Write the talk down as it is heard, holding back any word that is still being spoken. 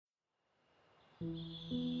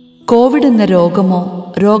Covid എന്ന രോഗമോ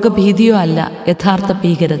രോഗഭീതിയോ അല്ല യഥാർത്ഥ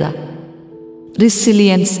ഭീകരത.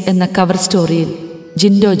 റിസിലിയൻസ് എന്ന കവർ സ്റ്റോറിയിൽ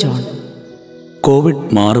ജിൻഡോ ജോൺ. കോവിഡ്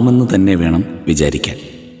മാറുമെന്ന് തന്നെ വേണം വിചാരിക്കാൻ.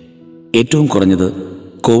 ഏറ്റവും കുറഞ്ഞത്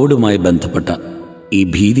കോവിഡുമായി ബന്ധപ്പെട്ട ഈ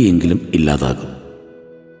ഭീതിയെങ്കിലും ഇല്ലാതാകും.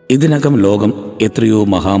 ഇതിനകം ലോകം എത്രയോ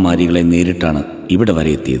മഹാമാരികളെ നേരിട്ടാണ് ഇവിടെ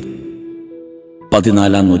വരെ എത്തിയത്.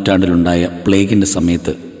 14-ാം നൂറ്റാണ്ടിലുണ്ടായ പ്ലേഗിൻ്റെ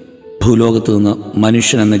സമയത്ത് ഭൂലോകത്ത് നിന്ന്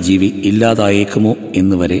മനുഷ്യനെന്ന ജീവി ഇല്ലാതായേക്കുമോ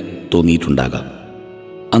എന്ന് വരെ തോന്നിയിട്ടുണ്ടാകാം.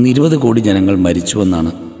 അന്ന് 20 കോടി ജനങ്ങൾ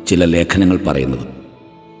മരിച്ചുവെന്നാണ് ചില ലേഖനങ്ങൾ പറയുന്നത്.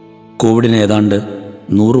 കോവിഡിന് ഏതാണ്ട്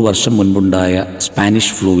 100 വർഷം മുൻപുണ്ടായ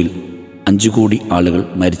സ്പാനിഷ് ഫ്ലൂവിൽ 5 കോടി ആളുകൾ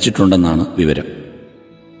മരിച്ചിട്ടുണ്ടെന്നാണ് വിവരം.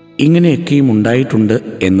 ഇങ്ങനെയൊക്കെയും ഉണ്ടായിട്ടുണ്ട്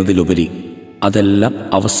എന്നതിലുപരി അതെല്ലാം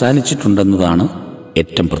അവസാനിച്ചിട്ടുണ്ടെന്നതാണ്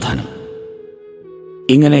ഏറ്റവും പ്രധാനം.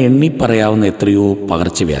 ഇങ്ങനെ എണ്ണിപ്പറയാവുന്ന എത്രയോ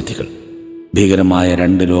പകർച്ചവ്യാധികൾ, ഭീകരമായ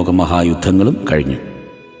 2 ലോകമഹായുദ്ധങ്ങളും കഴിഞ്ഞു.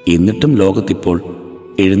 എന്നിട്ടും ലോകത്തിപ്പോൾ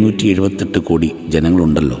 778 കോടി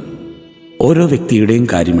ജനങ്ങളുണ്ടല്ലോ. ഓരോ വ്യക്തിയുടെയും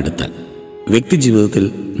കാര്യമെടുത്താൽ വ്യക്തിജീവിതത്തിൽ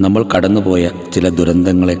നമ്മൾ കടന്നുപോയ ചില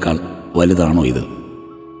ദുരന്തങ്ങളെക്കാൾ വലുതാണോ ഇത്?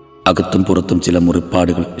 അകത്തും പുറത്തും ചില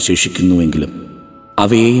മുറിപ്പാടുകൾ ശേഷിക്കുന്നുവെങ്കിലും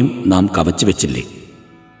അവയെയും നാം കവച്ചു വെച്ചില്ലേ?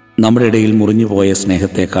 നമ്മുടെ ഇടയിൽ മുറിഞ്ഞുപോയ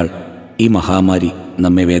സ്നേഹത്തേക്കാൾ ഈ മഹാമാരി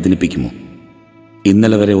നമ്മെ വേദനിപ്പിക്കുമോ?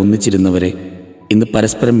 ഇന്നലെ വരെ ഒന്നിച്ചിരുന്നവരെ ഇന്ന്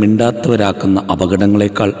പരസ്പരം മിണ്ടാത്തവരാക്കുന്ന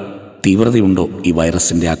അപകടങ്ങളെക്കാൾ തീവ്രതയുണ്ടോ ഈ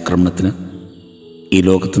വൈറസിൻ്റെ ആക്രമണത്തിന്? ഈ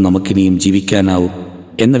ലോകത്ത് നമുക്കിനിയും ജീവിക്കാനാവും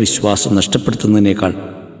എന്ന വിശ്വാസം നഷ്ടപ്പെടുത്തുന്നതിനേക്കാൾ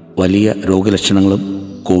വലിയ രോഗലക്ഷണങ്ങളും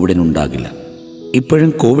കോവിഡിനുണ്ടാകില്ല.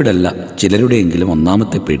 ഇപ്പോഴും കോവിഡല്ല ചിലരുടെയെങ്കിലും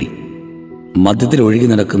ഒന്നാമത്തെ പേടി. മദ്യത്തിൽ ഒഴുകി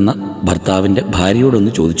നടക്കുന്ന ഭർത്താവിൻ്റെ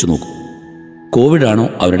ഭാര്യയോടൊന്ന് ചോദിച്ചു നോക്കൂ, കോവിഡാണോ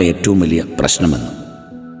അവരുടെ ഏറ്റവും വലിയ പ്രശ്നമെന്ന്.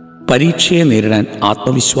 പരീക്ഷയെ നേരിടാൻ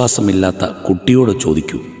ആത്മവിശ്വാസമില്ലാത്ത കുട്ടിയോട്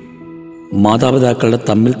ചോദിക്കൂ. മാതാപിതാക്കളുടെ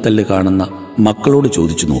തമ്മിൽ തല്ല് കാണുന്ന മക്കളോട്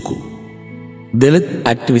ചോദിച്ചു നോക്കൂ. ദളിത്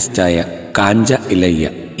ആക്ടിവിസ്റ്റായ കാഞ്ച ഇലയ്യ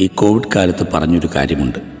ഈ കോവിഡ് കാലത്ത് പറഞ്ഞൊരു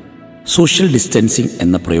കാര്യമുണ്ട്. സോഷ്യൽ ഡിസ്റ്റൻസിങ്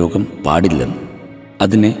എന്ന പ്രയോഗം പാടില്ലെന്ന്.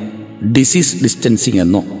 അതിനെ ഡിസീസ് ഡിസ്റ്റൻസിങ്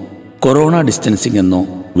എന്നോ കൊറോണ ഡിസ്റ്റൻസിങ് എന്നോ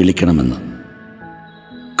വിളിക്കണമെന്ന്.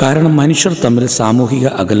 കാരണം മനുഷ്യർ തമ്മിൽ സാമൂഹിക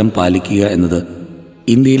അകലം പാലിക്കുക എന്നത്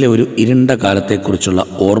ഇന്ത്യയിലെ ഒരു ഇരുണ്ട കാലത്തെക്കുറിച്ചുള്ള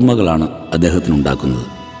ഓർമ്മകളാണ് അദ്ദേഹത്തിനുണ്ടാക്കുന്നത്.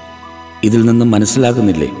 ഇതിൽ നിന്നും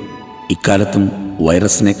മനസ്സിലാകുന്നില്ലേ ഇക്കാലത്തും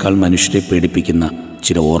വൈറസിനേക്കാൾ മനുഷ്യരെ പേടിപ്പിക്കുന്ന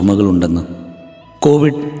ചില ഓർമ്മകളുണ്ടെന്ന്?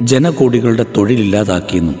 കോവിഡ് ജനകോടികളുടെ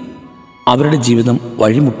തൊഴിലില്ലാതാക്കിയെന്നും അവരുടെ ജീവിതം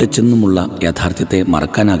വഴിമുട്ടിച്ചെന്നുമുള്ള യാഥാർത്ഥ്യത്തെ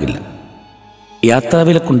മറക്കാനാകില്ല.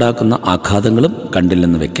 യാത്രാവിലക്കുണ്ടാക്കുന്ന ആഘാതങ്ങളും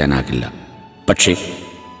കണ്ടില്ലെന്ന് വെക്കാനാകില്ല. പക്ഷേ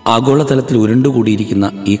ആഗോളതലത്തിൽ ഉരുണ്ടുകൂടിയിരിക്കുന്ന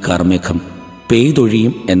ഈ കാർമേഘം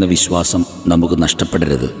പെയ്തൊഴിയും എന്ന വിശ്വാസം നമുക്ക്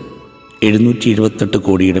നഷ്ടപ്പെടരുത്. 778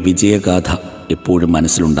 കോടിയുടെ വിജയഗാഥ എപ്പോഴും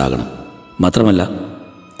മനസ്സിലുണ്ടാകണം. മാത്രമല്ല,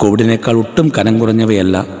 കോവിഡിനേക്കാൾ ഒട്ടും കനം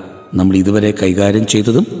കുറഞ്ഞവയല്ല നമ്മൾ ഇതുവരെ കൈകാര്യം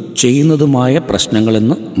ചെയ്തതും ചെയ്യുന്നതുമായ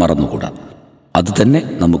പ്രശ്നങ്ങളെന്ന് മറന്നുകൂടാ. അതുതന്നെ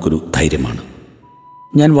നമുക്കൊരു ധൈര്യമാണ്.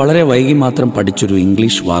 ഞാൻ വളരെ വൈകി മാത്രം പഠിച്ചൊരു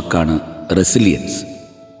ഇംഗ്ലീഷ് വാക്കാണ് റെസിലിയൻസ്.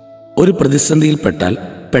 ഒരു പ്രതിസന്ധിയിൽപ്പെട്ടാൽ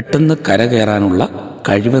പെട്ടെന്ന് കരകയറാനുള്ള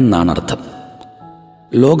കഴിവെന്നാണർത്ഥം.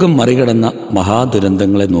 ലോകം മറികടന്ന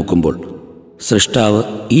മഹാദുരന്തങ്ങളെ നോക്കുമ്പോൾ സൃഷ്ടാവ്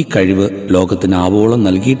ഈ കഴിവ് ലോകത്തിന് ആവോളം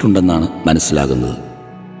നൽകിയിട്ടുണ്ടെന്നാണ് മനസ്സിലാകുന്നത്.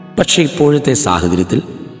 പക്ഷേ ഇപ്പോഴത്തെ സാഹചര്യത്തിൽ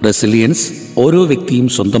റെസിലിയൻസ് ഓരോ വ്യക്തിയും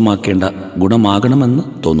സ്വന്തമാക്കേണ്ട ഗുണമാകണമെന്ന്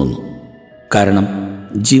തോന്നുന്നു. കാരണം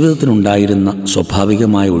ജീവിതത്തിനുണ്ടായിരുന്ന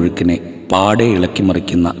സ്വാഭാവികമായ ഒഴുക്കിനെ പാടെ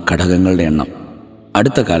ഇളക്കിമറിക്കുന്ന ഘടകങ്ങളുടെ എണ്ണം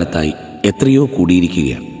അടുത്ത കാലത്തായി എത്രയോ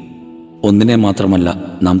കൂടിയിരിക്കുകയാണ്. ഒന്നിനെ മാത്രമല്ല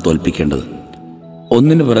നാം തോൽപ്പിക്കേണ്ടത്,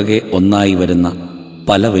 ഒന്നിനു പിറകെ ഒന്നായി വരുന്ന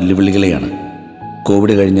പല വെല്ലുവിളികളെയാണ്.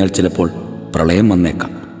 കോവിഡ് കഴിഞ്ഞാൽ ചിലപ്പോൾ പ്രളയം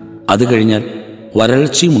വന്നേക്കാം. അത് കഴിഞ്ഞാൽ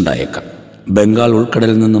വരൾച്ചയും ഉണ്ടായേക്കാം. ബംഗാൾ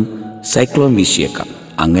ഉൾക്കടലിൽ നിന്നും സൈക്ലോൺ വീശിയേക്കാം.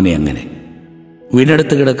 അങ്ങനെ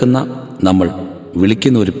വീടടുത്ത് കിടക്കുന്ന നമ്മൾ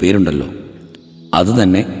വിളിക്കുന്ന ഒരു പേരുണ്ടല്ലോ,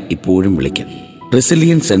 അതുതന്നെ ഇപ്പോഴും വിളിക്കാം.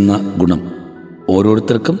 റെസിലിയൻസ് എന്ന ഗുണം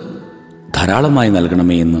ഓരോരുത്തർക്കും ധാരാളമായി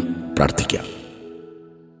നൽകണമേ എന്ന് പ്രാർത്ഥിക്കാം.